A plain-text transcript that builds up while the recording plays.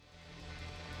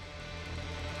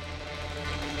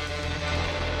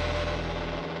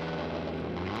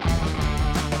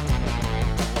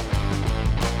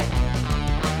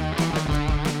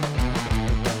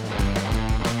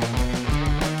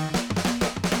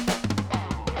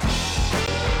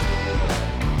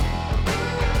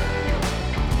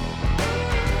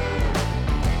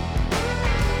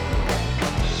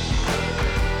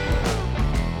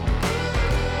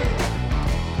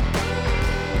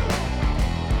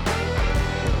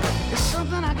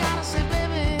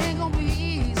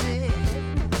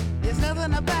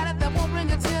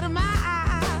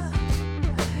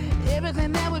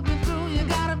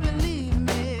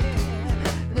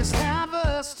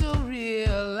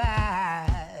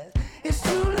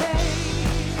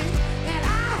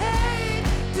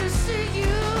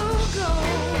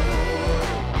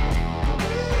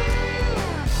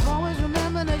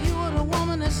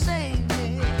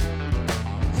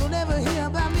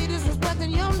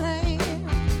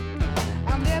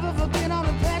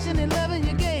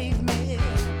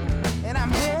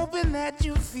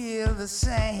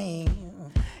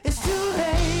same. It's too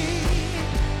late,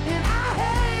 and I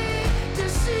hate to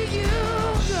see you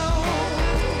go.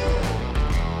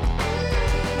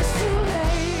 It's too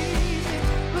late,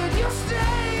 but you'll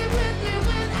stay with me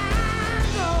when I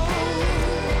go.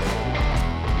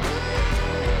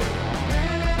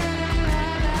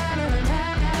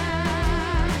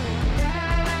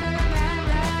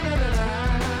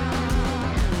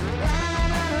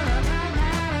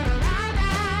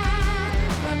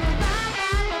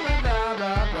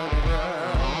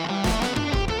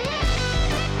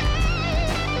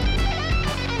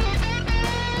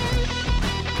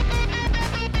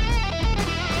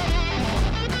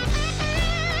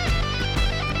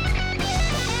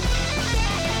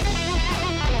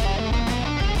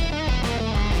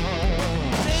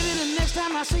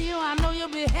 I see you, I know you'll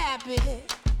be happy.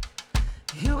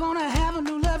 You're gonna have a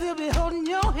new love, you'll be holding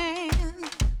your hand.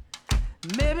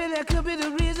 Maybe that could be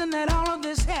the reason that all of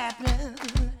this happened.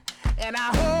 And I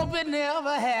hope it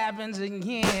never happens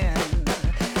again.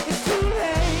 It's too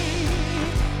late,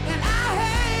 and I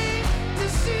hate to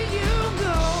see you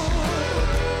go.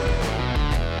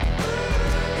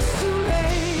 It's too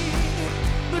late,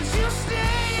 but you'll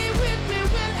stay with me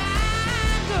when I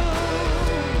go.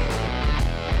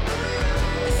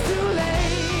 It's too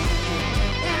late,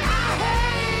 and I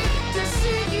hate to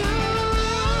see you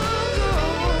go.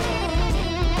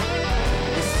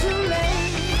 It's too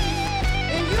late,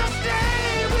 and you'll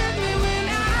stay with me when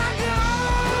I go.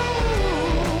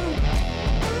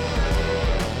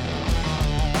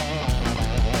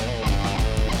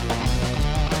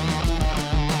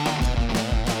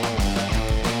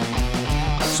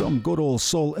 Some good old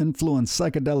soul-influenced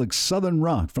psychedelic southern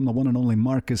rock from the one and only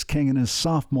Marcus King and his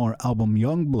sophomore album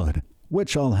Youngblood,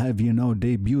 which I'll have you know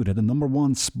debuted at the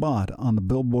 #1 spot on the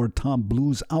Billboard Top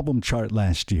Blues album chart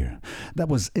last year. That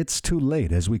was It's Too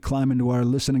Late as we climb into our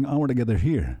listening hour together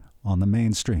here on the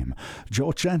mainstream.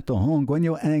 Jo Chento hong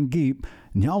gwenyo angip,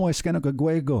 nyawa skeno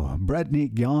kagwego,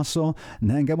 Bradnik yaso,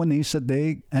 nangawanisa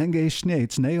de, ange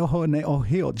schnates, neoho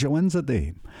neohio, joenza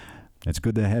de. It's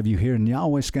good to have you here.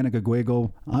 Nyawe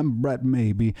Skanakagwego. I'm Brett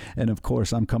Maybe, and of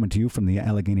course, I'm coming to you from the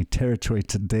Allegheny Territory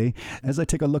today as I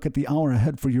take a look at the hour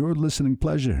ahead for your listening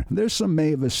pleasure. There's some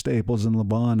Mavis staples in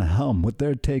Levon Helm with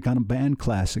their take on a band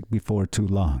classic before too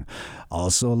long.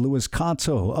 Also, Louis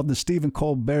Cato of the Stephen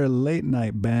Colbert Late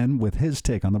Night Band with his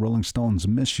take on the Rolling Stones'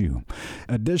 Miss You.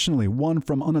 Additionally, one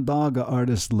from Onondaga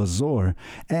artist LAZORE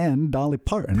and Dolly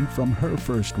Parton from her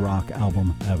first rock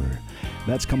album ever.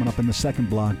 That's coming up in the second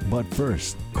block, but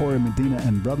first, Corey Medina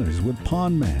and Brothers with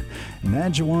Pawn Man,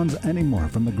 Nadjiwan's Anymore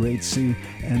from the Great Sea,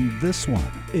 and this one,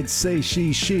 It's Say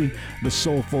She, the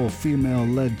soulful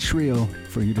female-led trio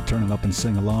for you to turn it up and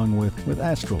sing along with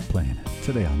Astral playing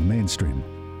today on the mainstream.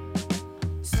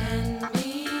 Send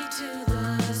me to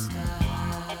the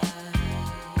sky,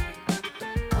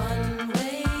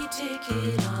 one-way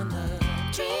ticket on the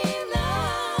dream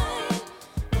line,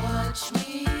 watch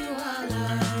me while I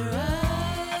rise,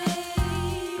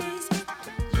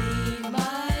 leave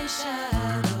my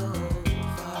shadow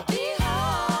far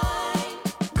behind,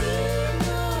 leave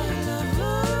my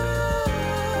lover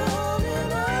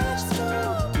in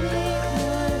astral, leave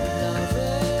my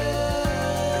lover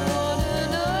on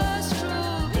an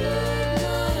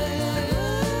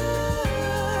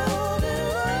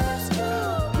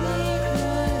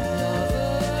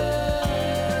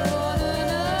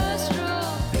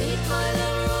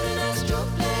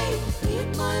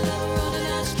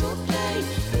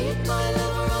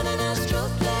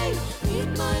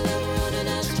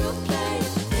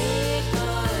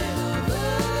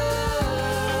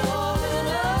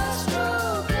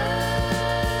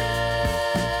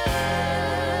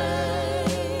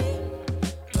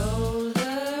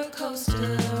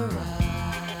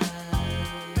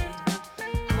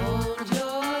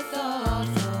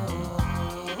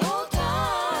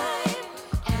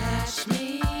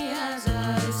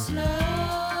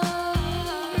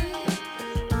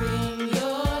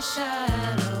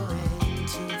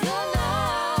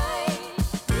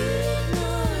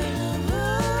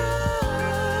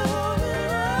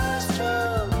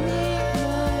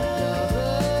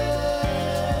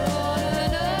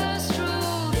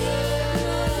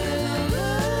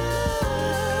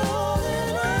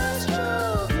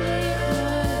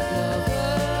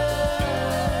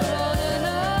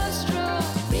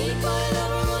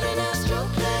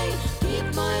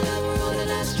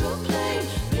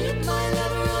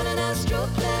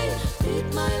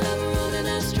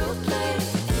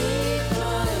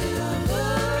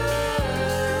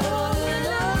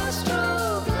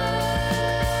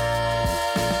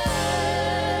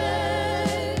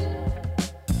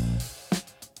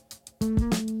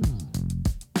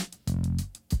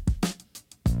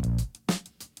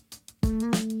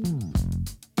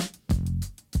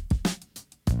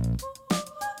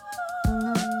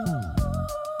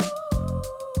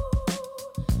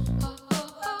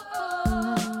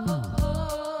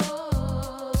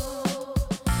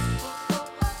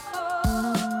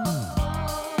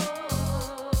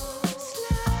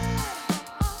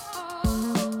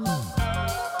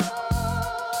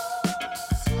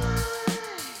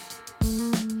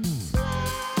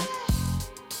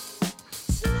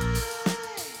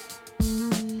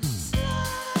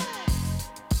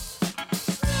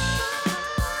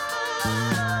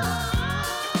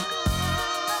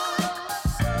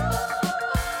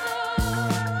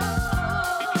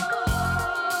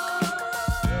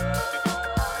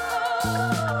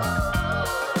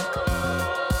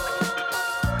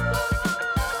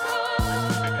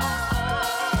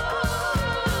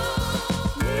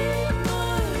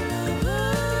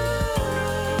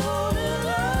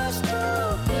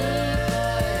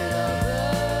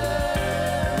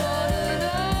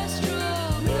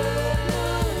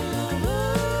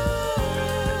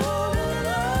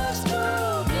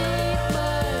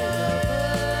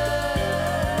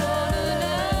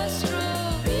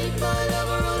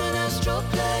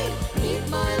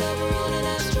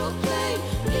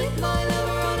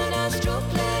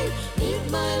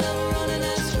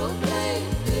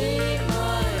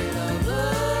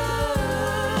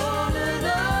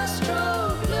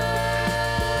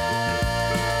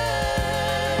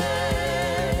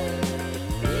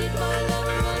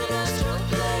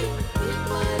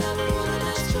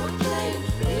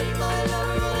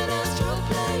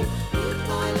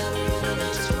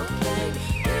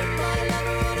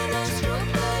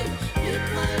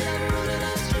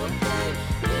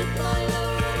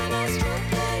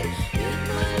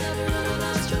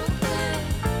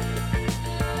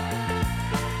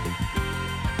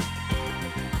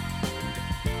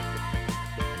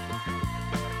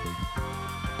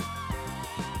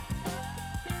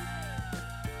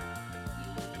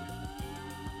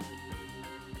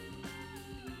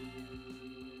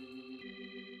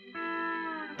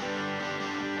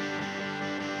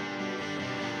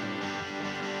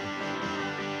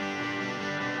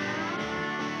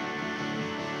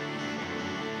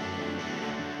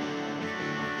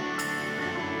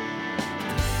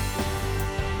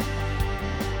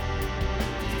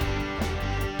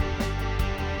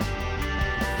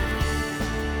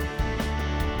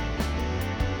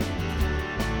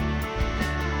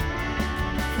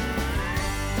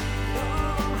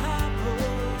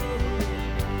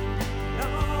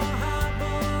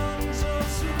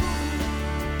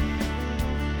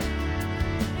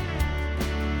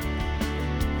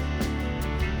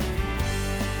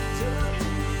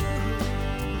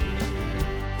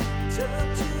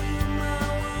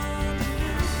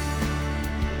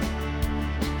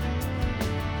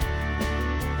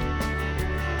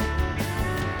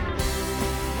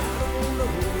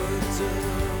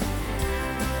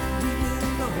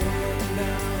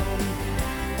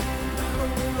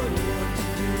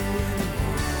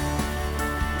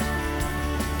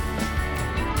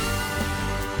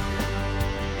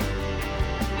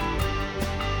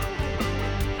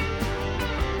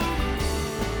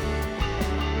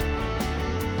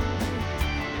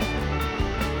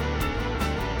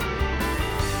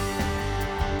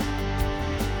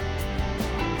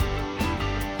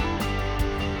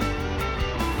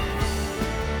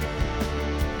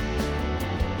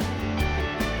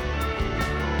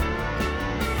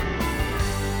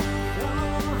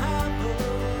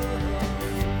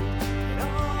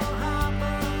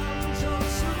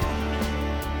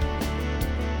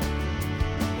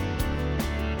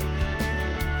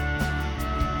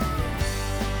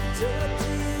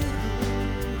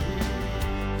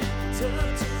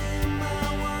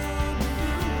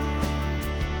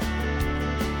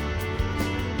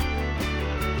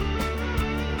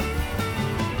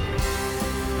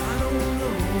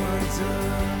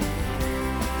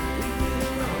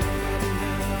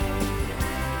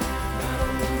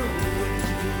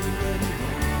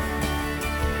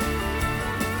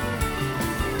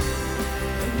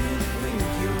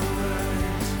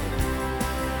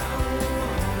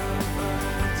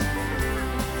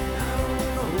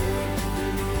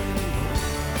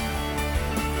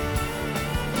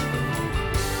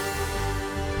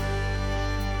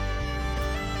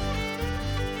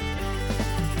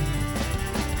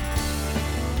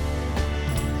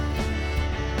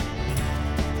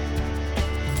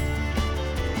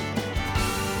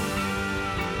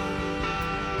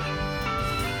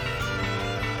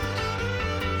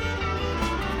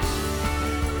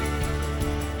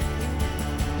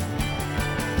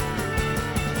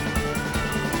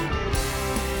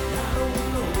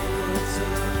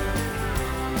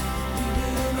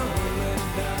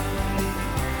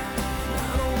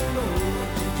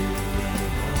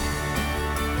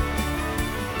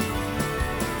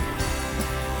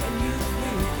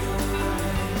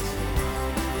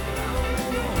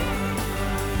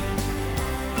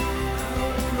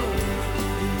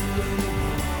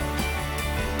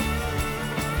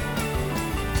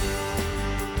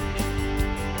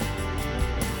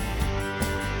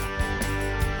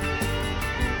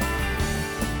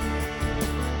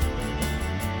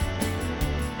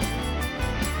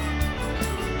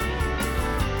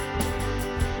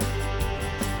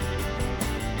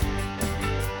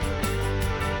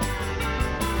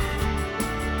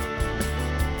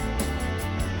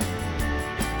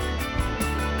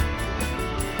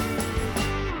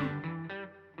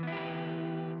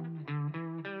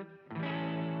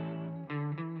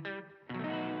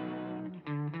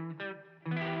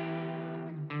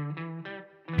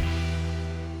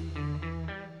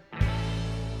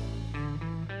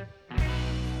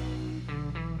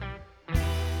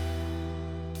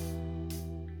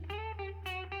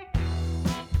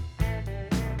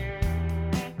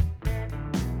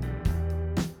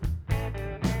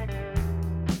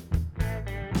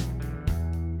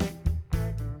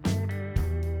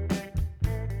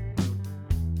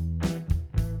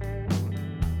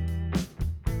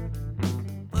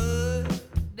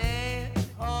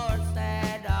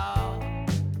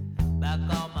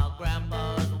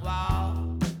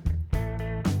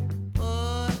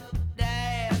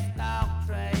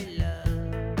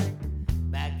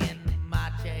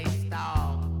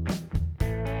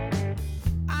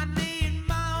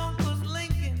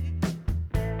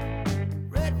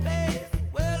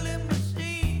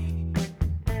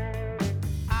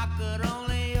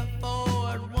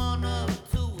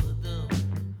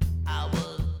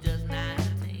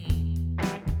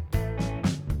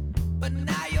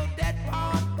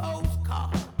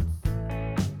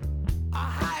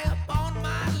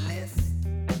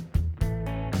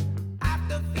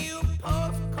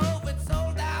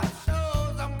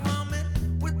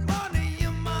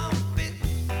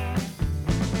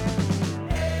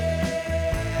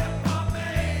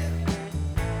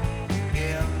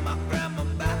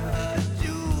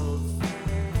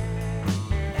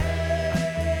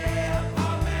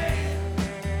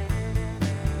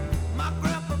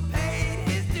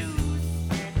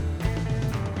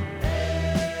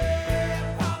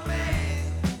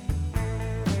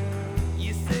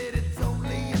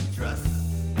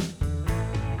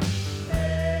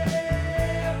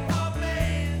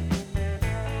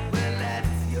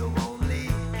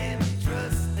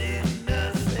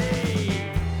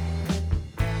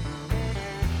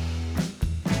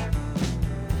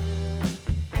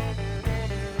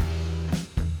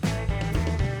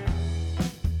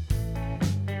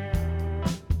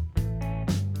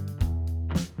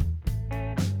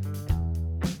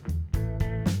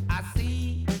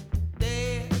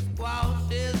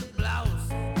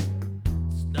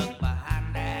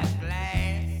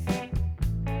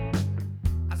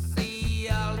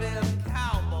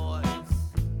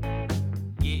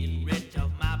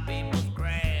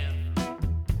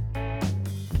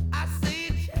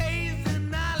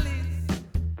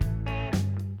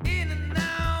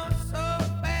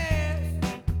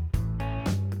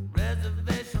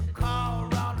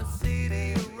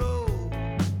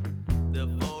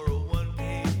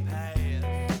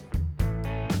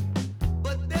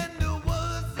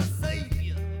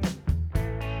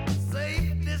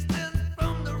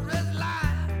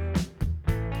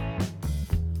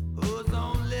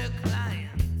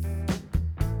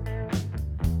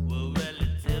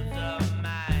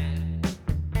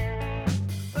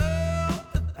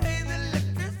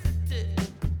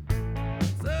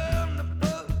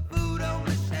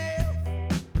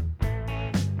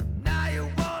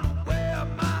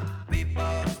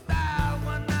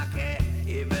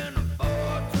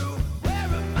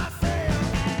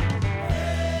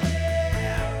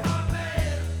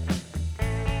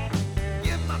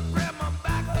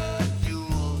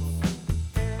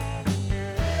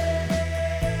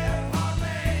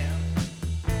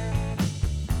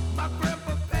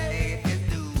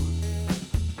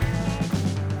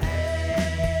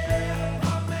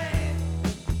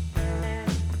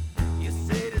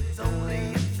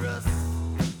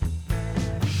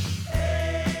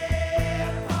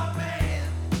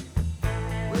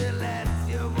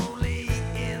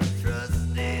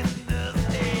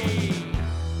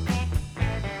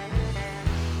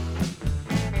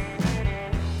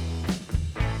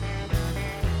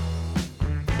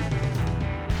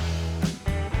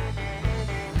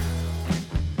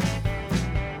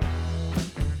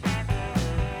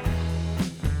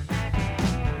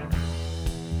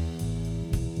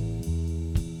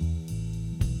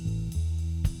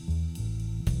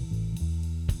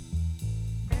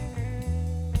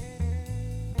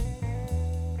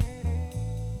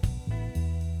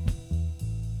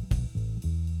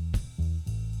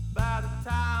by the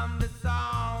time the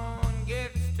song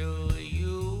gets to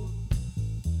you,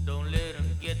 don't let them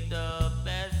get the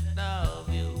best of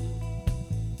you.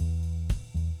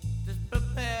 Just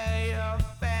prepare your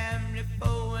family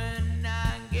for when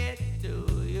I get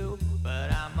to you, but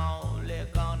I'm only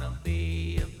gonna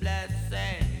be a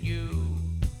blessing you.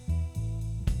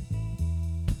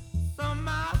 So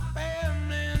my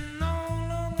family no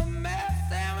longer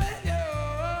messing with you,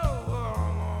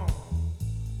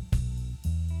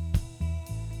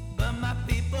 but my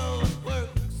people's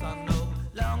works are no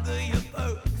longer your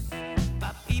perks.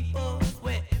 My people's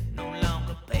sweat no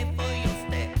longer pay for your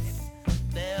steps.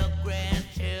 Their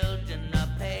grandchildren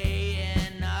are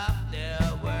paying off their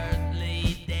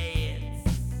worldly debts.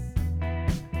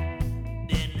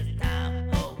 Then it's time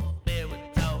for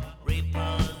spiritual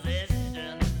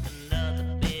reposition. Another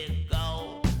big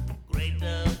goal, Great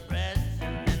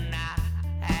Depression, and I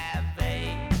have a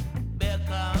big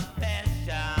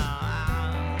confession.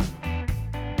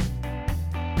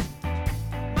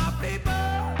 My people,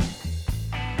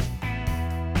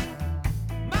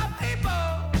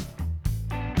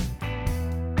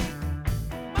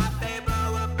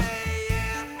 will be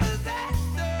in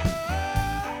possession.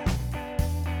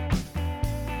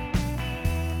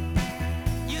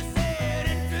 You said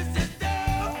interested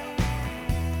though.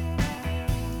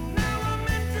 Now I'm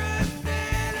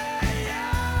interested in you.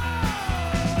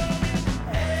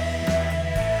 Hey,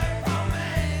 poor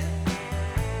man,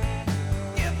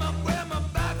 give my grandma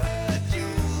back her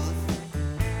juice.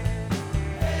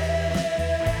 Hey,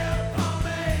 poor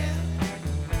man,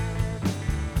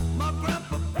 my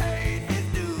grandpa paid his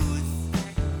dues.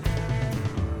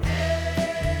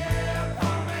 Hey,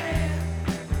 poor man,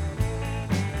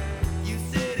 you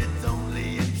said it's only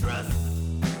a trust.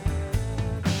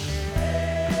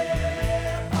 Hey,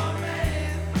 poor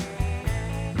man,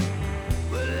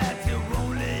 well that's your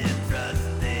only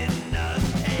trust in us.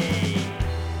 Hey.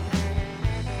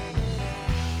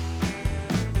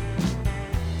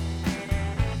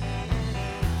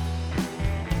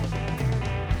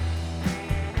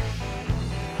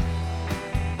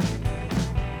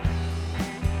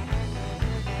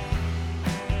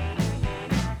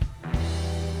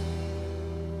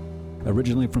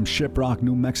 Originally from Shiprock,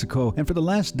 New Mexico, and for the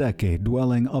last decade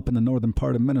dwelling up in the northern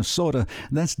part of Minnesota,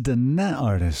 that's Dana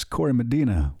artist Corey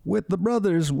Medina with the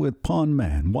brothers with Pawn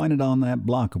Man, winding down that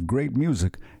block of great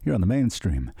music here on the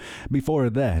mainstream. Before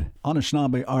that,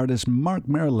 Anishinaabe artist Mark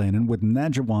Marilanen with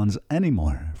Nadjiwan's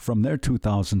Anymore from their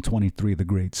 2023 The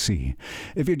Great Sea.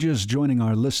 If you're just joining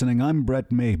our listening, I'm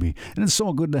Brett Maybe, and it's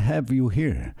so good to have you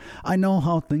here. I know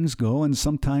how things go, and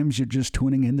sometimes you're just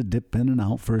tuning in to dip in and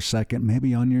out for a second,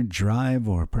 maybe on your drive,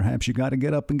 or perhaps you got to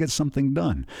get up and get something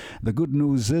done. The good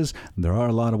news is there are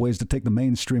a lot of ways to take the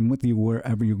mainstream with you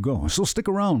wherever you go, so stick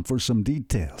around for some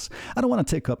details. I don't want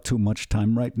to take up too much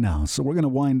time right now, so we're going to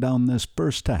wind down this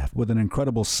first half with an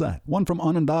incredible set, one from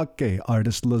Onondaga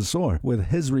artist LAZORE with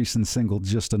his recent single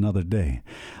Just Another Day.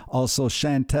 Also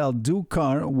Chantil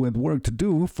Dukart with Work to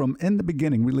Do from In the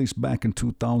Beginning, released back in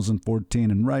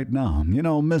 2014, and right now, you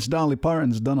know, Miss Dolly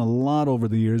Parton's done a lot over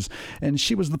the years, and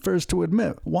she was the first to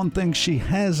admit one thing she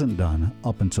hasn't done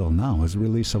up until now is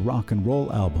release a rock and roll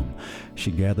album.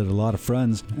 She gathered a lot of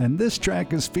friends, and this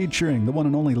track is featuring the one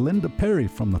and only Linda Perry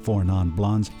from the Four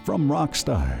Non-Blondes from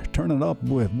Rockstar. Turn it up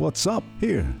with What's Up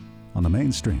here on the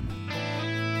mainstream.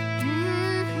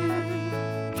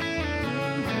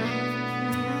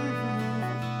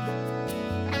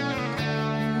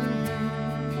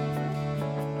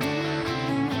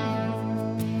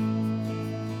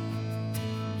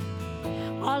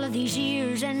 All of these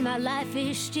years and my life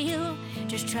is still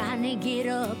just trying to get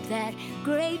up that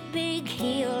great big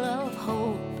hill of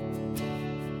hope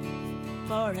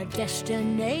for a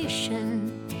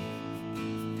destination.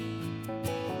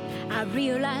 I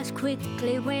realized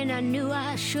quickly when I knew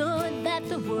I should that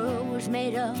the world was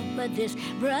made up of this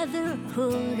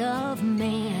brotherhood of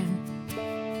man,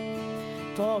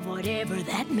 for whatever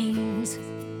that means.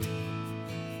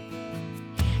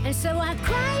 And so I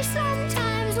cry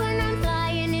sometimes when I'm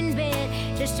lying in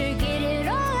bed just to get it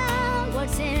all out,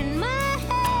 what's in my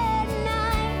head.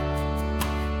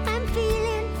 And I'm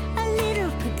feeling a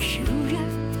little peculiar.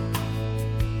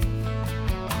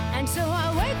 And so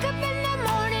I wake up in the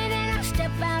morning and I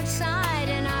step outside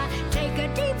and I take a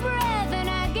deep breath and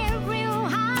I get real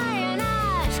high and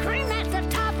I scream at the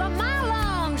top of my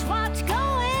lungs, what's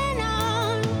going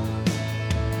on?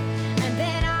 And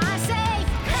then I say,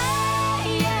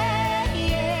 hey, yeah,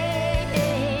 yeah,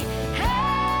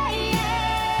 hey,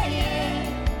 yeah,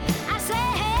 yeah. I say,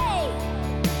 hey,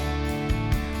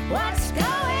 what's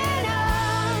going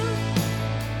on?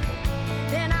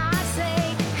 Then I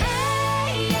say,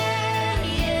 hey, yeah,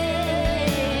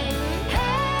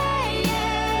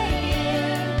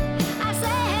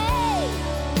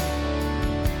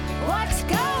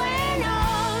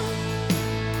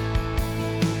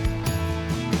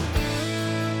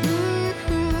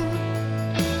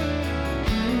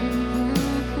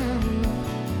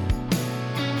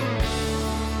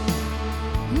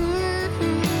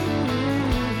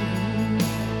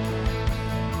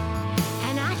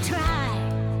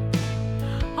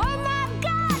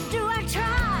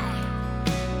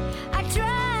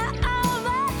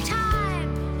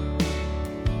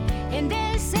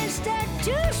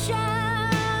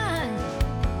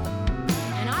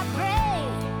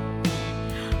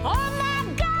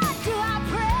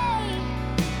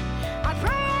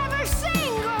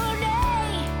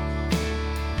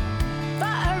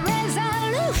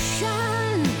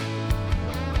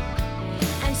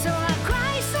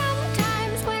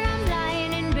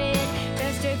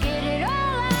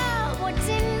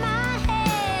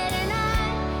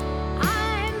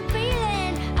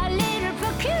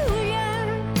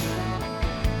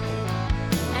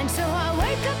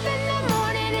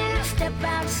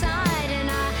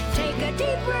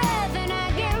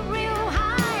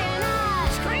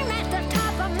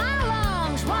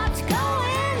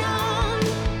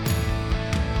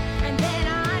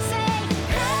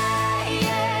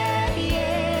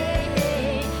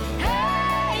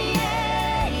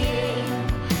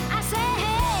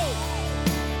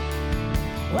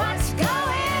 what's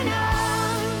going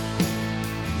on?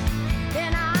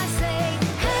 Then I say,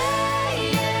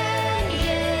 hey, yeah,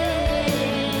 yeah,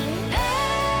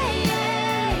 hey,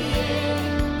 yeah,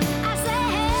 yeah. I say,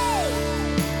 hey,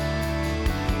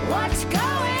 what's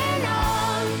going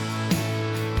on?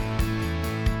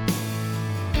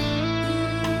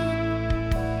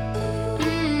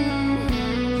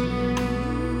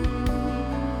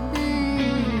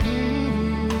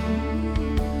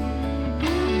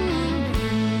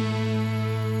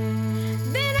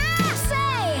 Then I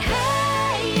say,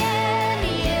 hey, yeah,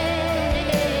 yeah,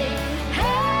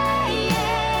 hey,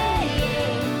 yeah,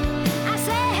 yeah. I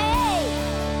say, hey,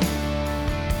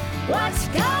 what's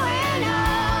going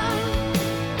on?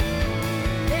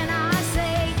 Then I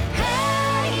say,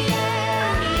 hey,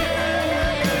 yeah, yeah,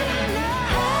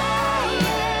 hey,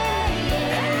 yeah,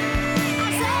 yeah. I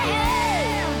say,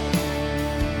 hey,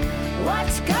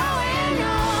 what's going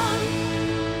on?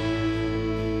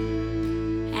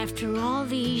 After all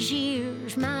these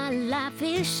years, my life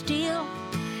is still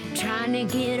trying to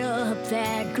get up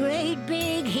that great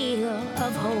big hill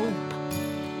of hope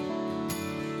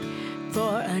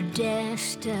for a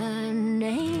destination.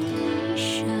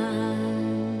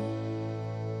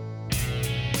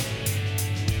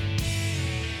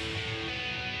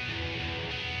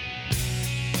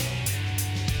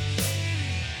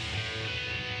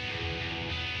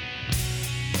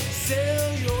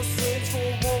 Sell your sins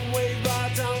for one-way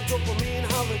ride down dopamine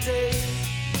holiday.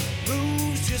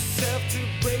 Lose yourself to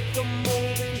break the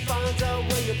mold and find out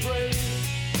where you pray.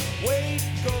 Wake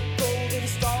up golden,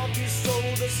 starve your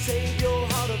soul to save your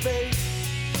heart of ache.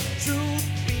 Truth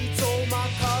be told, my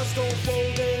cards don't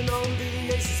fold in on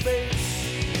the ace of spades.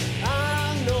 I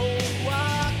know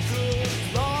I could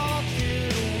lock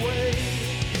it away.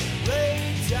 Lay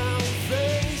down,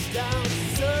 face down,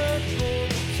 circle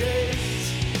the cage.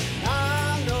 I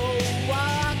know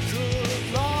I could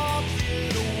lock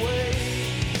it away.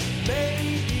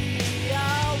 Maybe I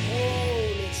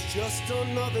won't, it's just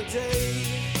another day.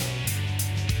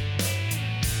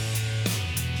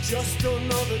 Just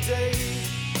another day.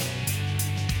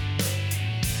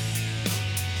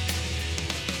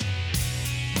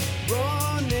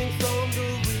 Running from the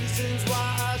reasons why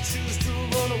I choose to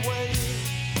run away.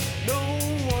 No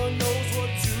one knows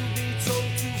what to be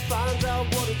told to find out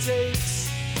what it takes.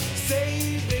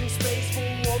 Saving space for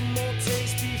one more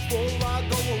taste before I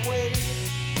go away.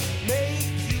 Make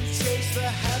you chase the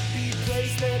happy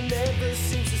place that never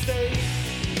seems to stay.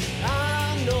 I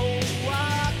know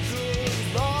I could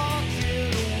lock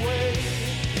it away.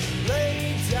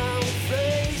 Lay down,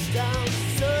 face down,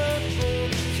 circle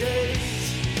the cage.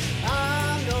 I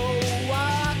know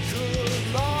I could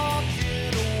lock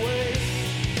it away.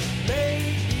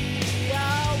 Maybe I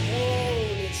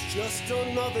won't, it's just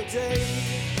another day.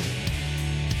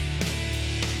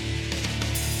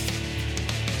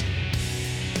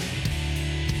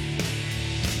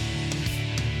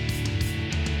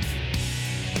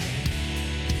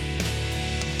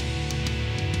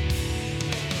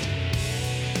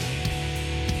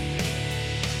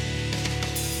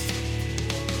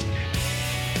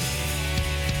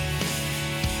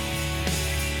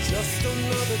 Just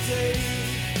another day.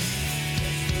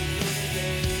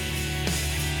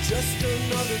 Just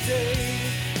another day.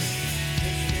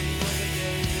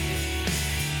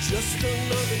 Just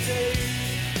another day.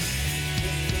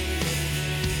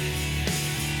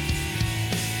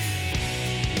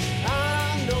 I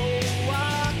know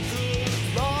I could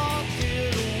lock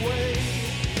it away.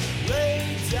 Lay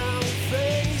down,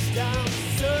 face down,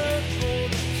 circle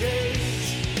the cage.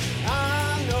 I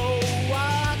know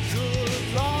I could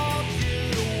lock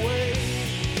it away.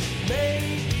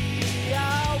 Maybe I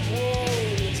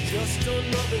won't, it's just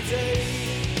another day.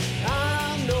 I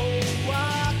know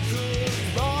I could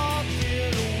lock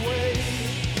it away.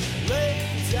 Lay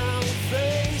down,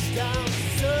 face down,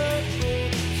 circle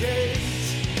the cage.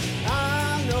 I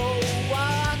know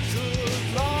I could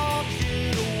lock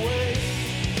it away.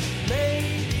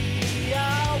 Maybe I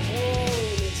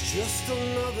won't, it's just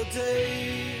another day.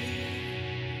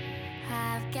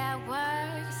 I've got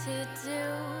work to do.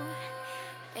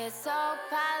 It's all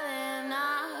piling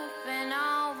up and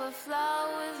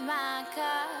overflows my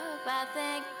cup. I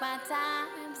think my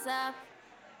time's up.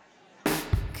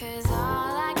 'Cause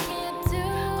all I can do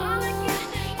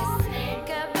is think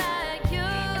about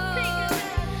you.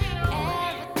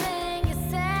 Everything you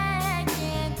say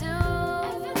can do.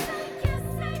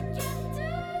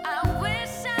 I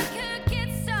wish I could get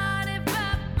started,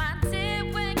 but my day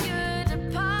when you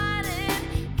departed.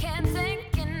 Can't think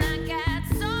and I got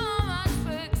so much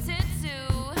work to do.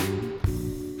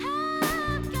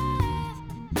 I've got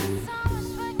so much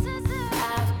work to do.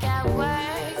 I've got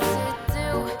work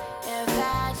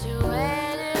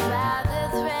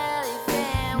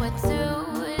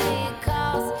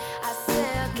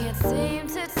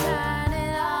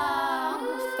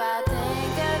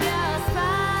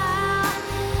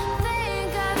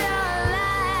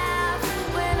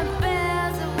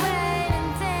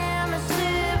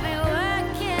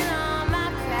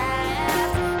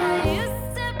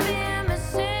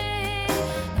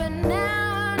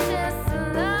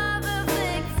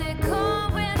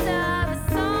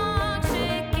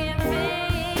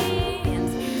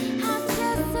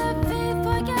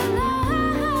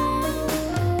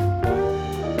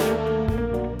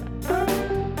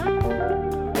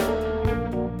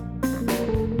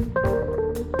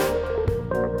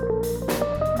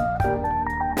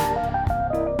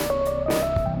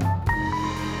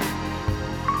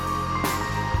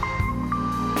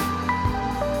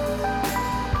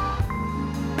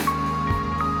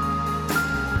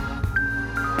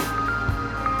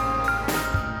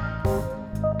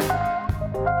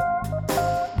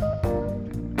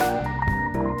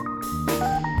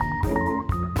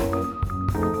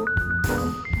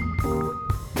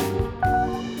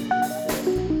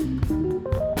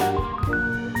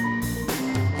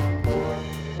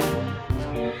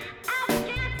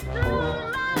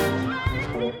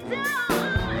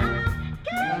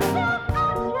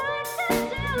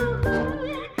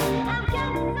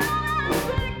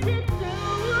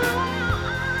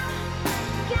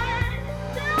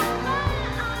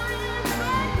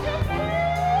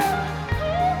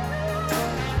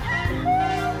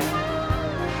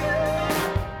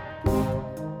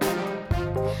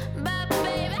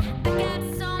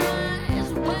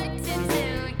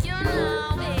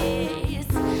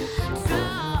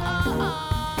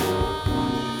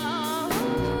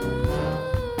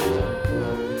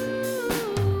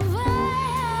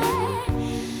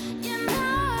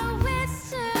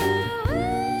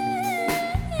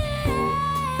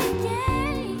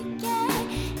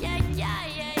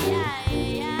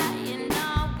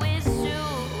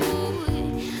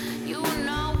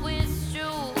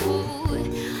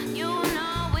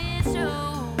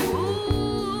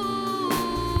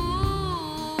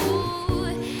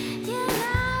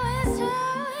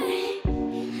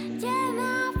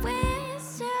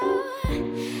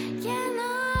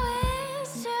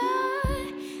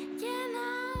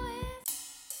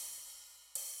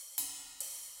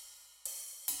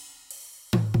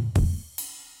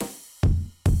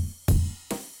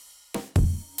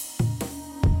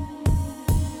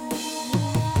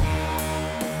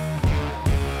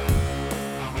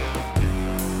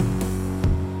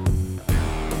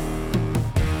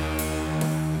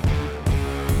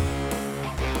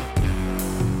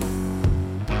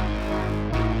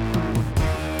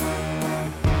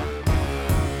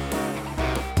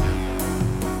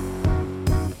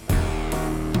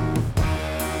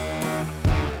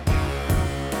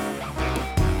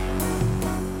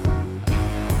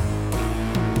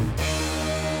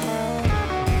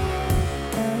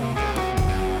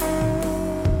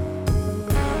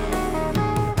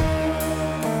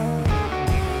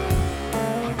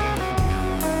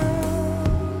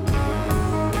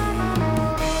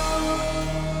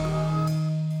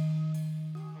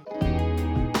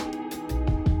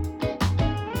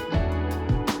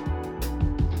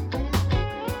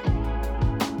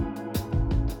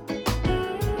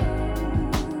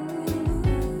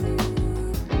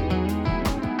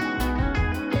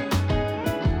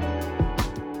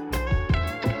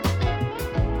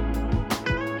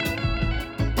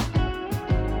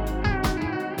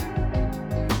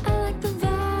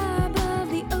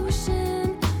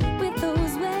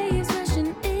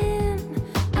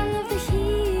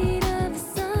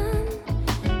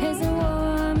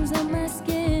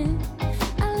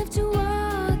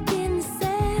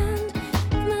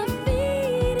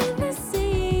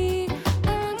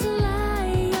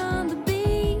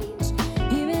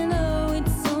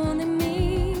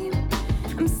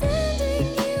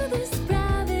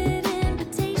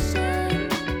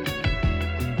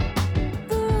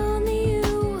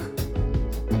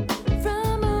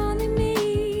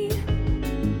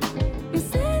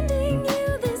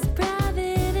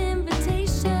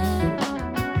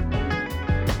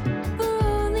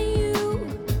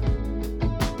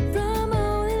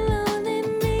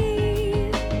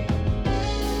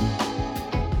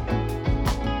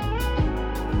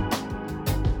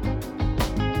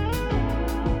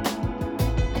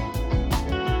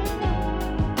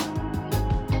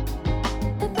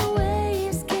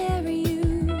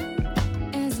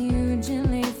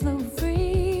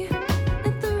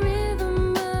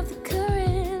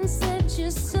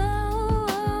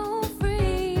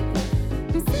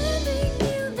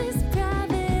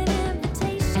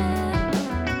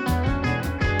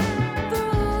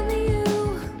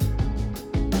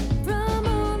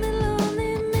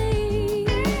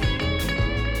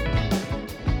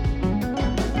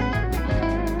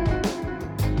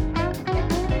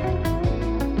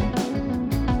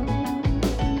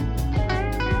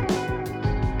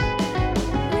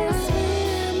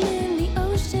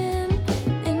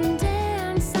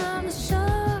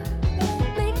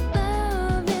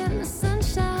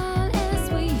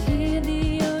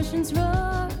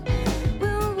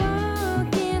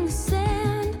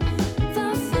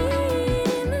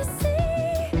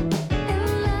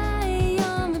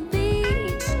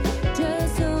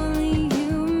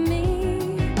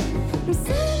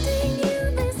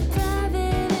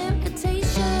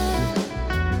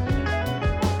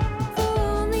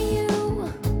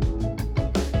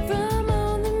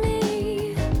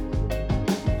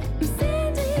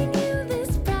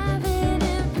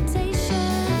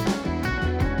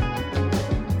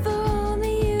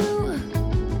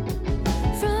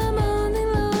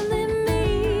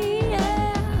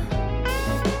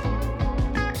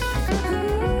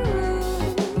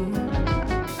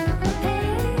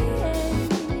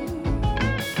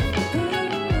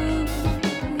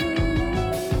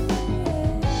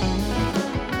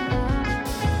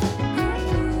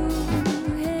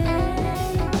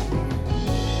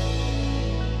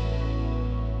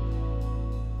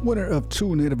Winner of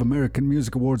 2 Native American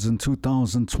Music Awards in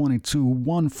 2022,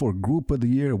 won for Group of the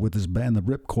Year with his band The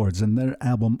Ripcords and their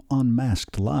album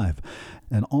Unmasked Live,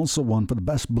 and also won for the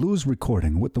Best Blues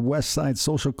Recording with the West Side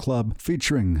Social Club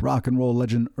featuring rock and roll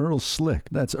legend Earl Slick,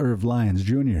 that's Irv Lyons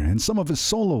Jr., and some of his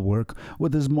solo work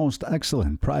with his most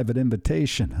excellent Private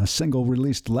Invitation, a single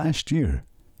released last year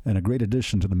and a great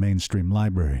addition to the mainstream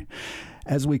library.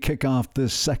 As we kick off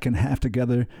this second half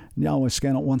together, Nyawa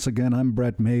scan it once again. I'm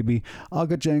Brett Maybe.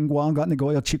 Aga jengwa got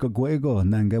nigoya chico guego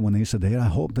and then get when they said I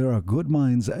hope there are good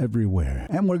minds everywhere.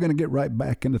 And we're gonna get right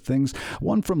back into things.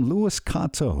 One from Louis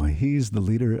Cato. He's the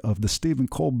leader of the Stephen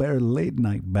Colbert Late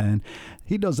Night Band.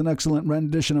 He does an excellent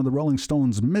rendition of the Rolling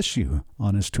Stones' Miss You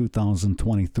on his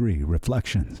 2023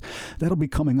 Reflections. That'll be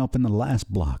coming up in the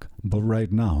last block. But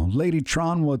right now,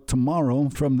 Ladytron with Tomorrow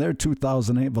from their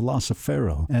 2008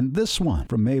 Velocifero. And this one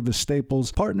from Mavis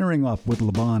Staples, partnering up with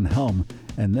Levon Helm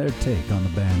and their take on the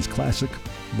band's classic,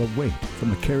 The Wait,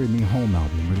 from the Carry Me Home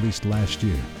album released last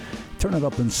year. Turn it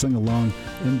up and sing along.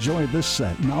 Enjoy this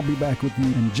set, and I'll be back with you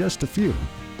in just a few.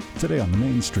 Today on the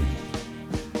Mainstream.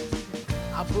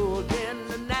 I pulled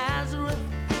into Nazareth.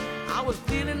 I was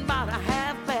feeling about a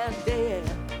half-past dead.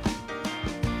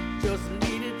 Just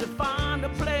needed to find a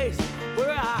place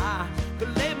where I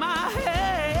could lay my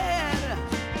head.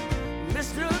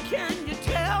 Mister, can you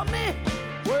tell me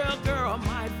where a girl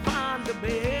might find a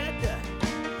bed?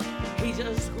 He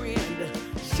just grinned,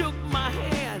 shook my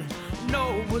hand,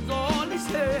 no was all he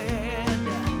said.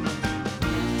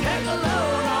 Take a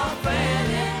load off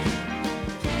Fanny,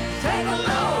 take a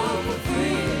load for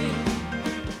free,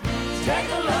 take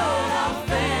a load off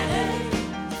Fanny.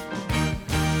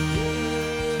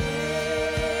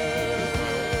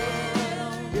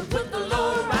 You put the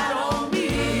load right on me.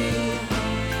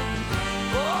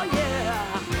 Oh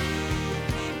yeah.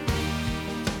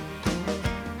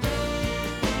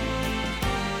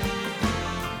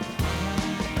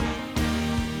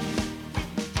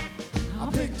 I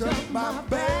picked up my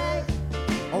bag,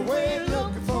 away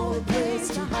looking for a place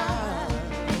to hide.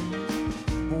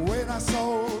 When I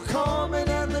saw her coming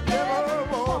and the devil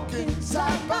walking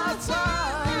side by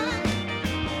side,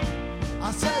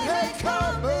 I said, hey,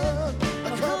 come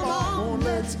on,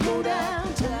 let's go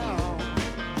downtown.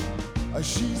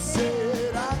 She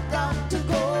said, I got to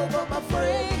go, but my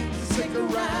friend stick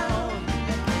around.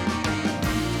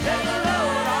 Take a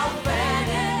load off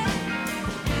Fanny,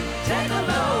 take a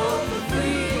load for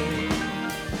free,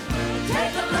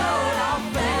 take a load off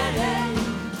Fanny.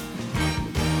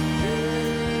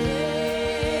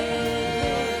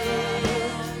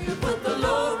 You put the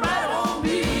load right on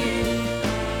me.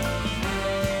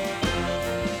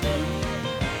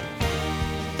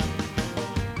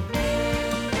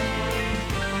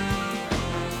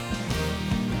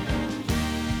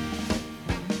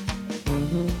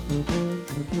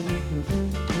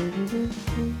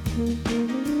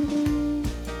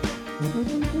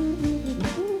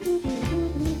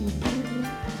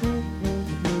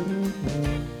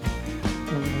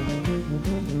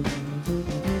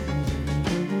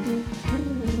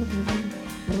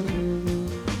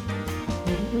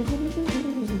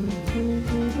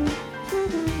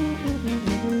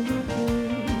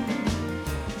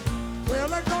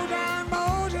 Well, I go down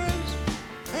Moses,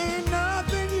 ain't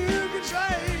nothing you can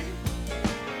say.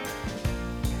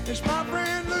 It's my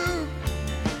friend Luke,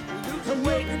 I'm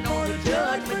waiting on the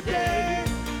judgment day.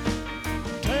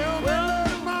 Tell me,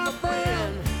 look, my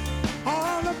friend,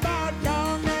 all about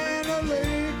young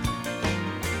Annalie.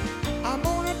 I'm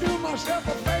gonna do myself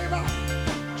a favor,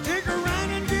 stick around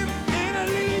and give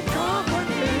Annalie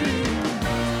company.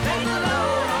 Take a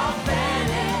load off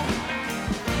Fanny,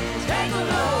 take a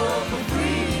load for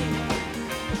free,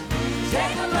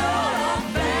 take a load off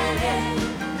Fanny.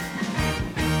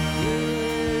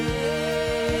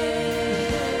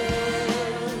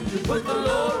 You put the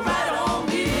load right on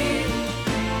me.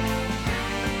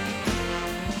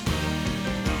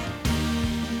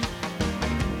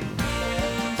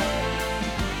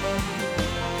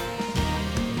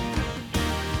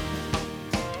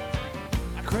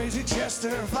 Crazy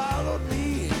Chester followed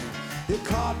me, he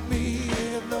caught me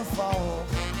in the fall.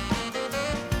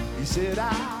 He said,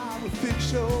 I will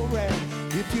fix your rap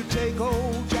if you take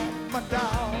old Jack, my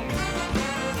dog.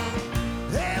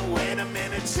 Hey, wait a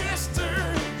minute,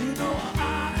 Chester, you know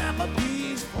I am a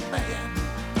peaceful man.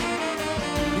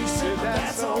 He said,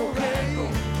 that's okay,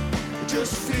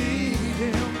 just feed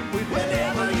him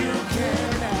whenever you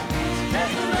can.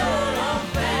 Take a load off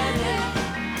Fanny,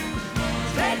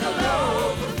 take a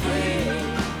load for free,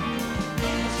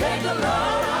 take a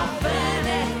load off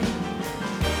Fanny.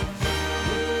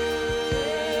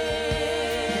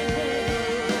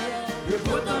 You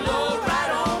put the load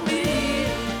right on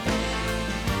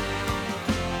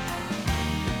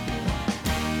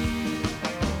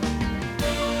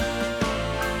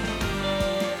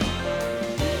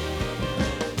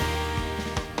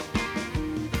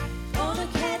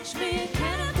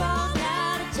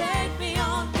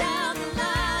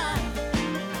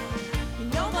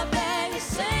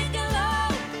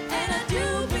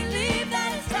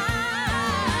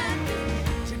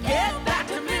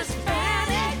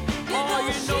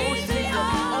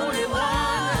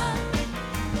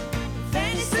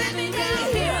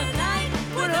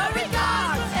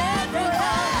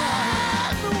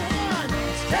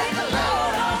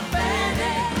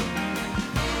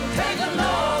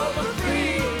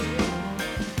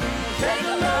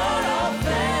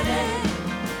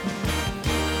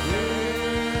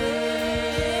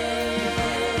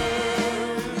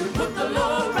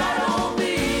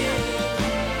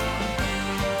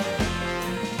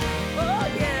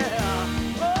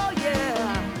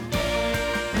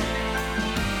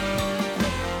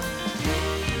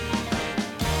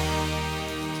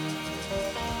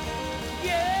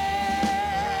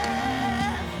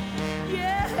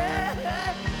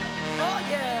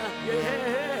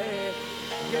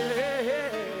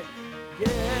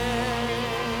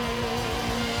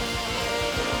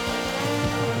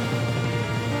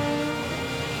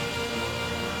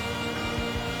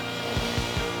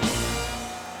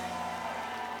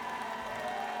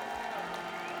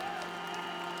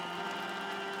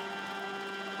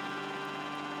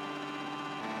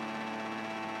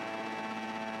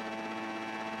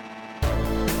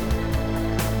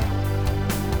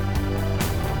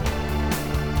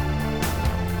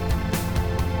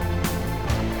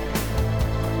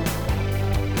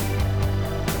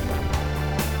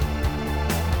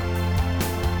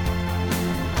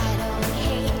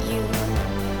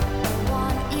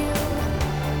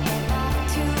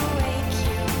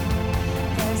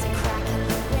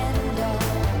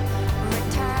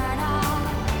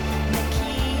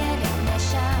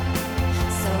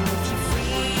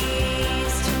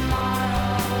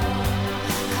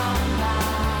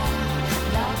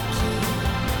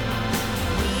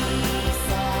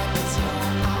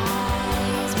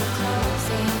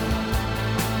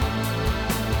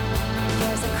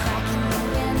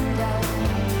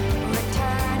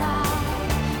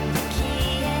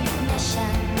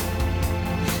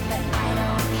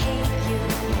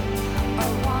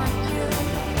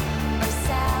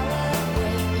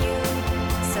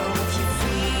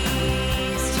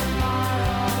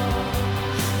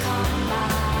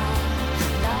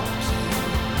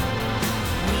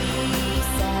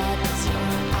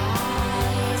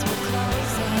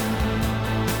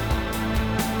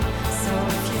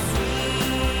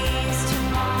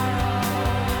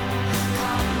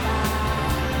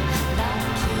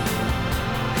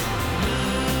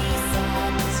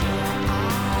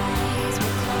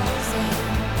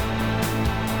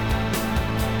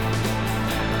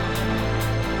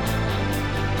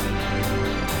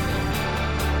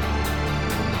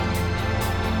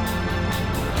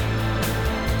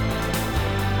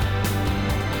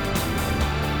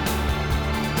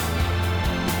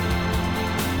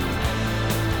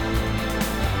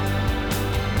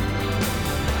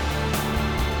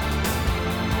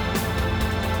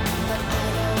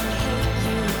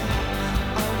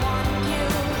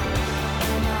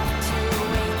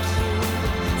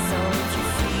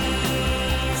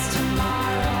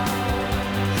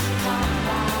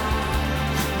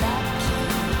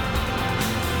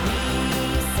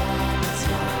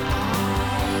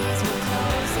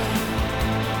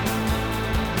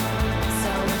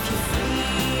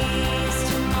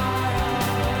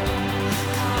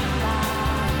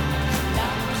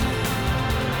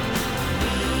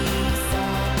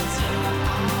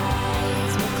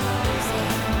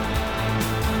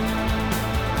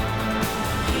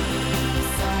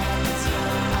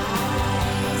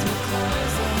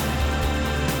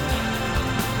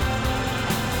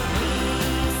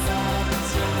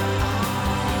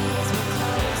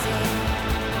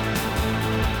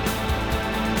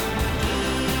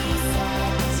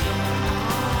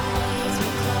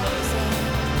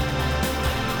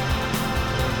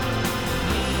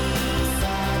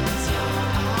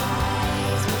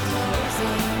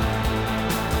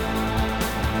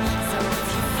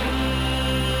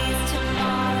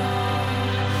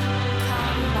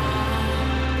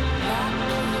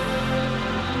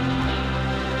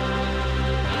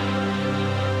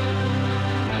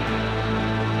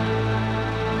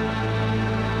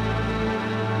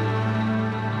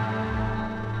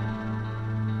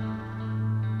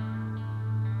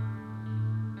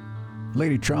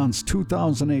Ladytron's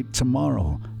 2008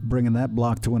 Tomorrow, bringing that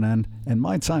block to an end, and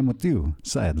my time with you,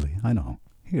 sadly, I know,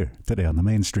 here today on the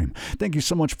Mainstream. Thank you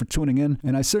so much for tuning in,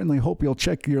 and I certainly hope you'll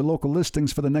check your local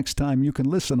listings for the next time you can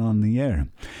listen on the air.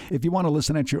 If you want to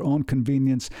listen at your own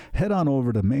convenience, head on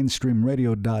over to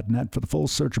mainstreamradio.net for the full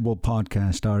searchable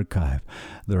podcast archive.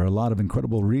 There are a lot of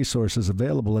incredible resources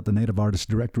available at the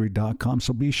nativeartistdirectory.com,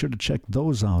 so be sure to check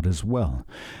those out as well.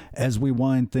 As we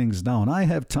wind things down, I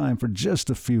have time for just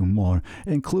a few more,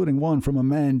 including one from a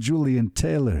man, Julian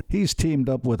Taylor. He's teamed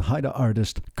up with Hideout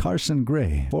artist Carsen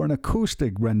for an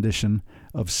acoustic rendition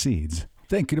of Seeds.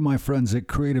 Thank you to my friends at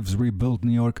Creatives Rebuilt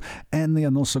New York and the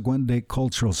Anosogwende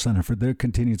Cultural Center for their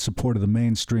continued support of the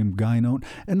Mainstream Guy Note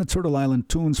and the Turtle Island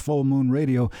Tunes Full Moon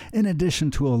Radio, in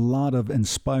addition to a lot of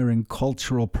inspiring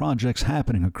cultural projects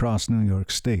happening across New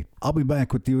York State. I'll be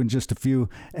back with you in just a few,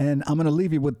 and I'm going to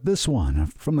leave you with this one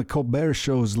from the Colbert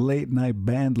Show's late-night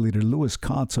band leader, Louis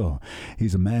Cato.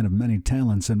 He's a man of many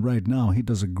talents, and right now he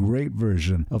does a great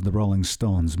version of the Rolling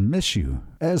Stones' Miss You,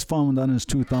 as found on his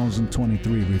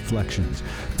 2023 Reflections.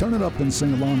 Turn it up and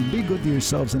sing along, be good to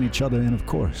yourselves and each other, and of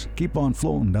course, keep on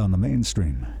floating down the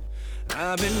Mainstream.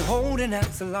 I've been holding out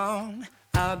so long,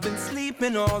 I've been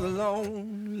sleeping all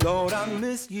alone. Lord, I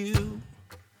miss you.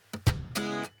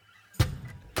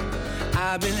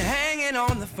 I've been hanging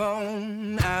on the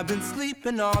phone, I've been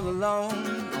sleeping all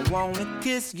alone. I wanna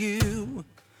kiss you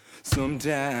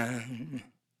sometime.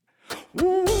 Ooh,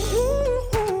 ooh,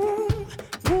 ooh,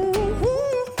 ooh, ooh.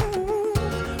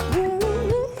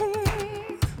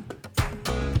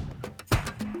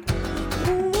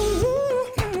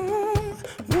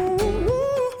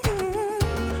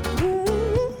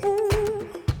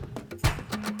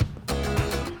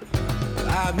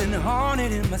 I've been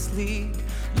haunted in my sleep,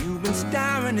 you've been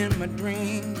staring in my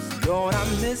dreams. Lord, I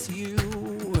miss you,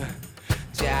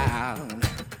 child.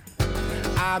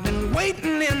 I've been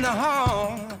waiting in the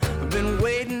hall, I've been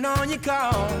waiting on your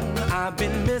call. I've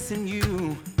been missing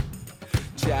you,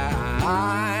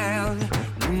 child.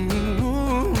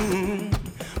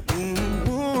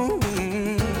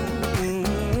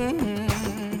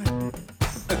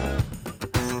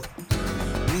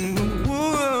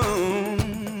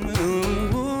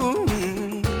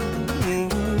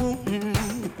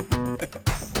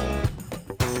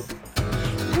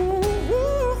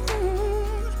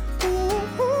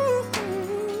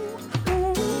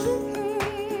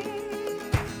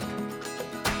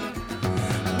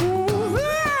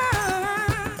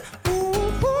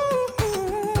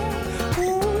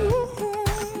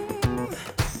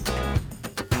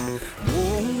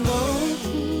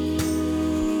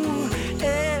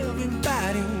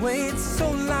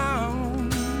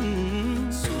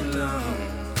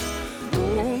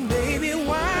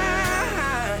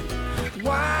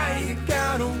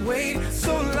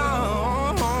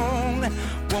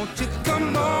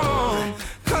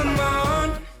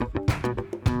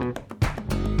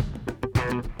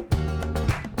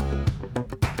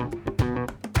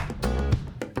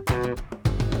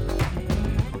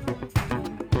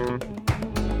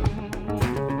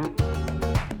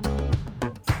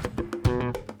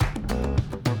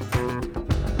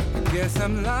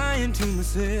 I'm lying to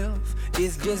myself,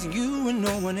 it's just you and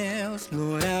no one else.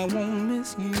 Lord, I won't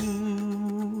miss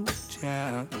you,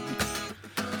 child.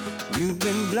 You've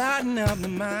been blotting out my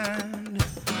mind,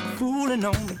 fooling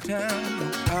all the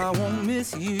time. I won't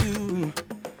miss you,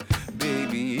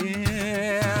 baby,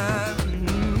 yeah.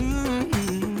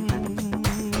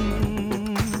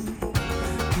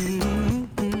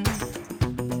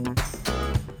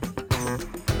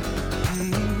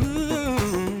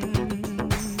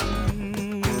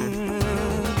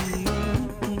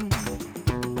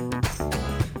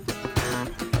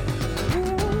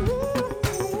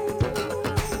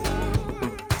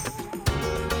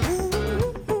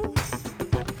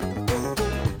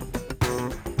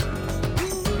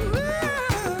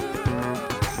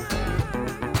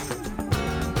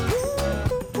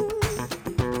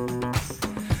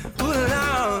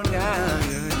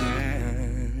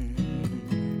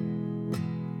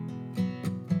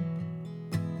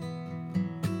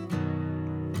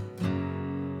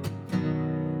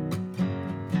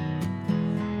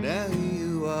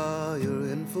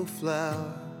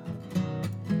 Flower,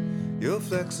 you're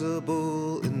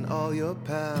flexible in all your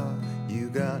power. You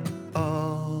got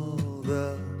all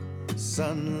the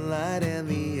sunlight and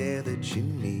the air that you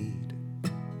need.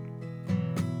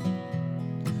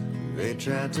 They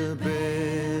tried to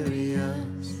bury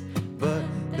us, but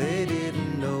they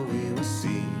didn't know we were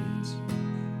seeds.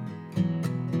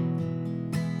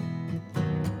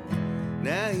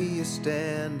 Now here you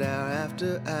stand hour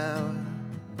after hour,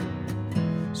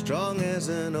 strong as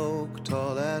an oak,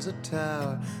 tall as a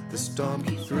tower. The storm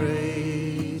keeps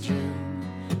raging,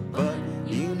 but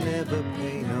you never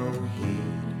pay no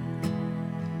heed.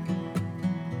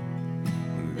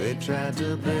 They tried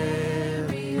to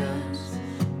bury us,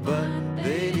 but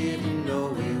they didn't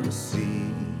know we were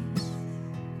seeds.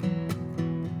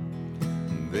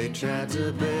 They tried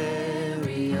to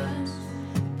bury us,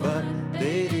 but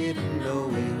they didn't know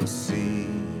we were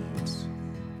seeds.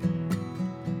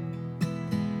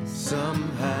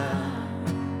 Somehow,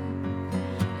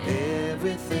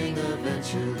 everything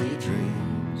eventually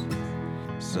dreams.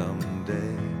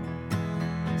 Someday,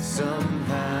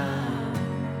 somehow,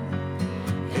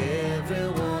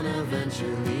 everyone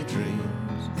eventually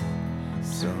dreams.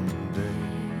 Someday.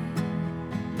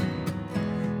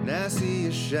 Now I see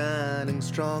you shining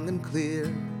strong and clear.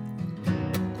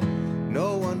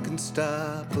 No one can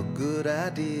stop a good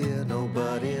idea.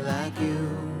 Nobody like you.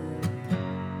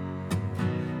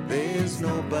 There's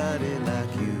nobody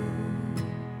like you.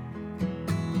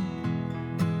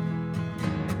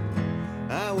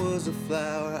 I was a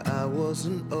flower, I was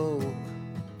an oak.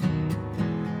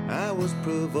 I was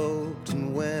provoked,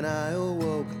 and when I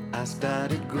awoke, I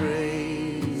started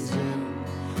grazing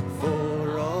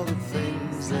for all the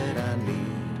things that I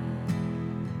need.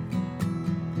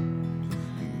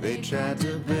 They tried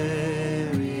to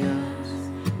bury us,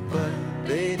 but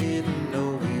they didn't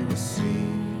know we were seeds.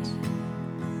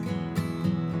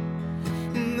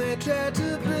 They tried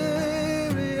to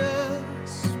bury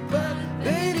us, but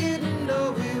they didn't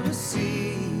know we were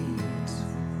seeds.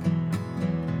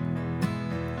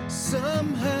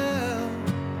 Somehow,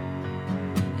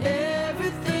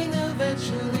 everything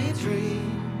eventually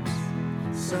dreams.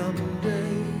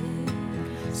 Someday,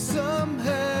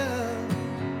 somehow,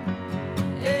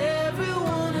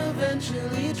 everyone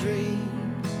eventually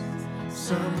dreams.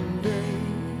 Someday,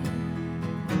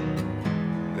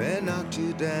 they knocked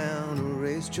you down,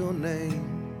 erased your name.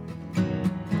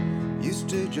 You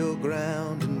stood your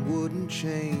ground and wouldn't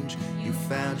change. You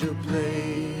found your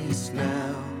place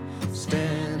now,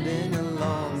 standing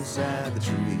alongside the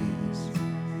trees.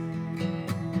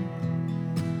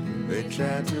 They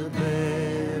tried to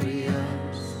bury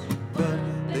us, but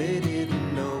they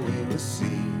didn't know we were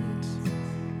seeds.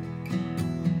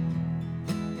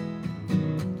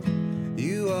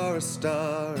 You are a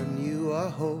star and you are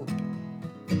hope.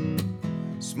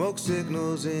 Smoke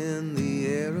signals in the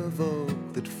air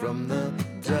evoke that from the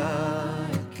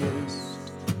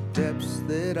darkest depths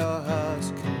that our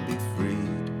hearts can be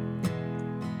freed.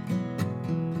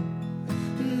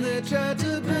 They tried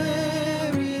to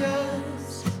bury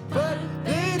us, but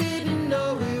they didn't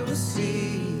know we were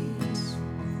seeds.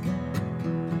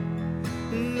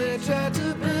 They tried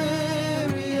to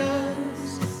bury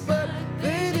us, but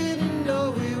they didn't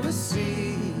know we were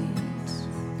seeds.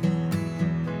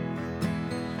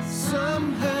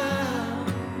 Somehow,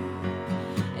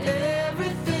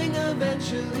 everything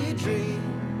eventually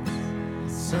dreams.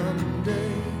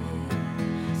 Someday,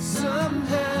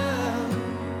 somehow,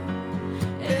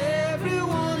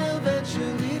 everyone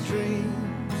eventually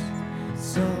dreams.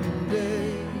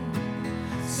 Someday,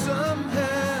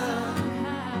 somehow,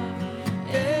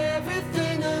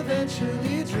 everything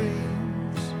eventually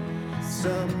dreams.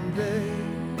 Someday,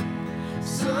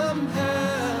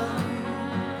 somehow,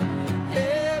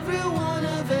 everyone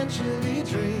eventually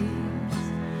dreams.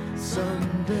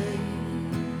 Someday.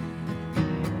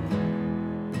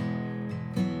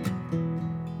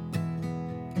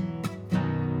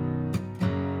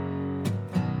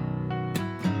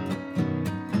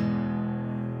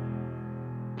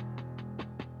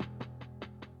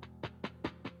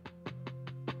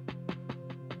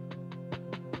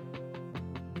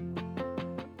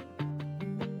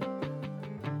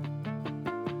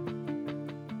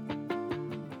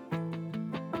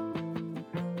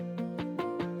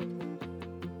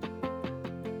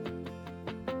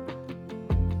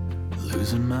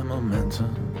 Losing my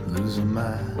momentum, losing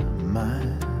my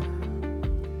mind.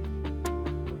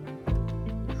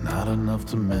 Not enough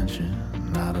to mention,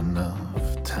 not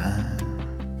enough time.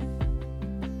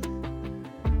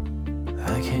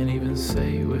 I can't even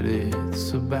say what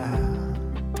it's about.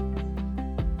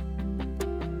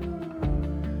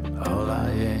 All I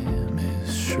am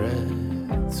is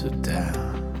shreds of doubt.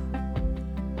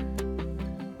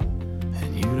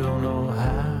 And you don't know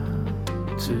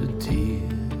how to deal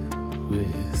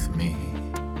with me.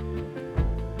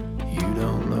 You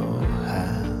don't know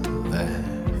how that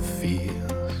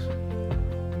feels.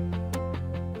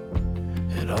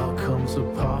 It all comes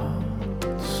apart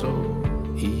so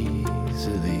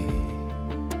easily,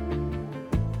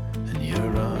 and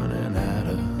you're running out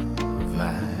of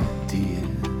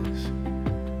ideas.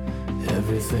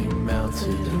 everything melted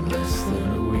in less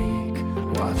than a week.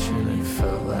 Watching it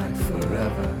felt like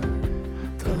forever.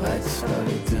 The lights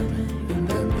started dimming and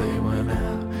then they went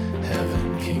out.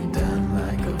 Heaven came down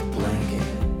like a blanket.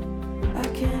 I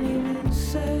can't even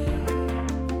say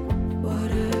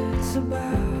what it's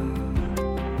about.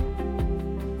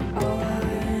 All I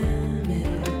am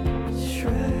is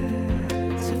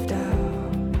shreds of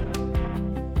doubt.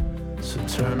 So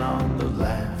turn on the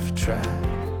laugh track.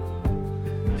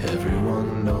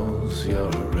 Everyone knows you're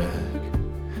a wreck.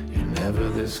 You're never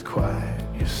this quiet.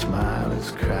 Your smile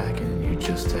is cracking. You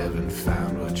just haven't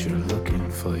found what you're looking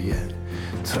for yet.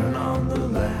 Turn on the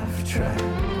laugh track.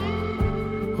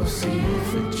 We'll see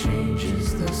if it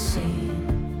changes the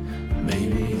scene.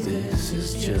 Maybe this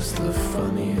is just the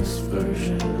funniest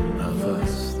version of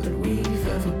us that we've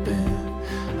ever been.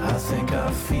 I think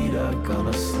our feet are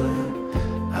gonna slip.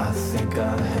 I think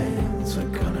our hands are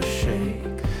gonna shake.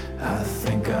 I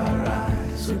think our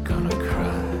eyes are gonna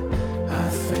cry. I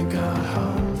think our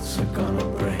hearts are gonna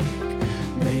break.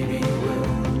 Maybe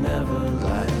we'll never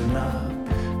lighten up.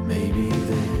 Maybe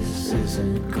this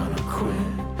isn't gonna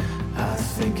quit. I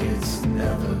think it's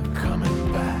never coming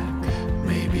back.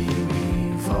 Maybe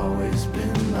we've always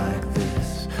been like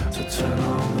this. So turn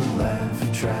on the laugh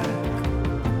track.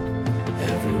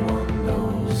 Everyone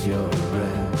knows you're a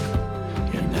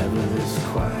wreck. You're never this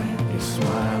quiet. Your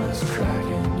smile is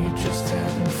cracking. You just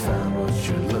haven't found what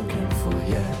you're looking for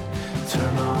yet.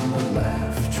 Turn on the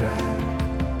laugh track.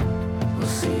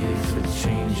 We'll see if it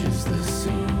changes the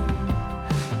scene.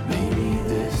 Maybe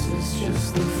this is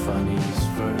just the funniest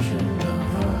version of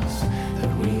us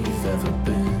that we've ever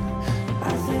been.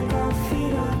 I think our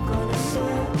feet are gonna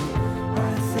slip.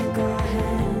 I think our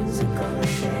hands are gonna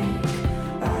shake.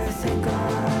 I think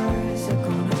our eyes are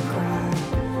gonna cry.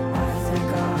 I think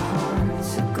our hearts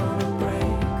are gonna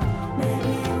break.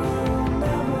 Maybe we'll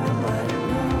never lighten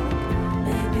up.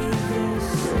 Maybe this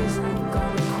isn't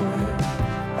gonna quit.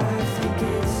 I think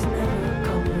it's never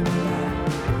coming back.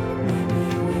 Maybe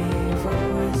we've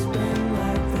always been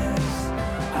like this.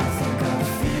 I think our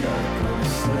feet are gonna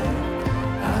slip.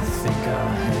 I think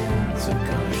our hands are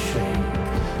gonna shake.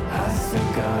 I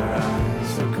think our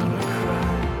eyes are gonna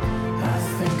cry. I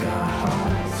think our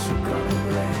hearts are gonna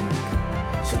break.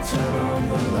 So turn on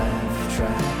the laugh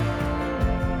track.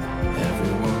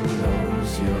 Everyone knows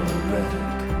you're a wreck.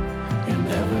 You're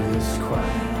never this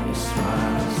quiet. Your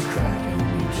smile's cracking.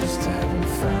 You just haven't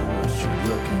found what you're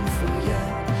looking for yet.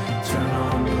 Turn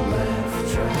on the laugh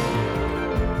track.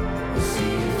 We'll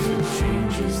see if it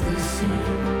changes the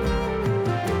scene.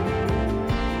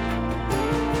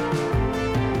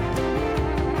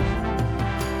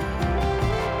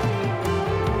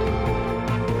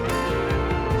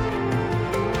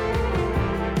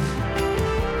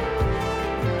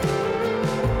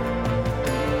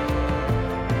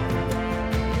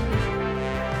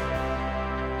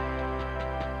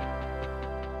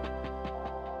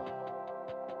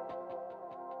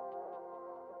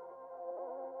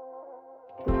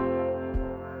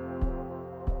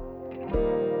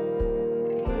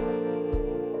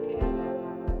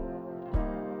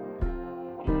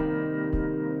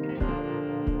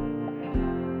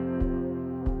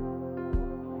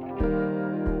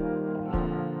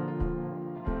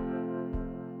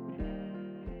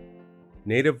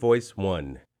 Native Voice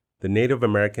One, the Native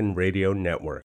American Radio Network.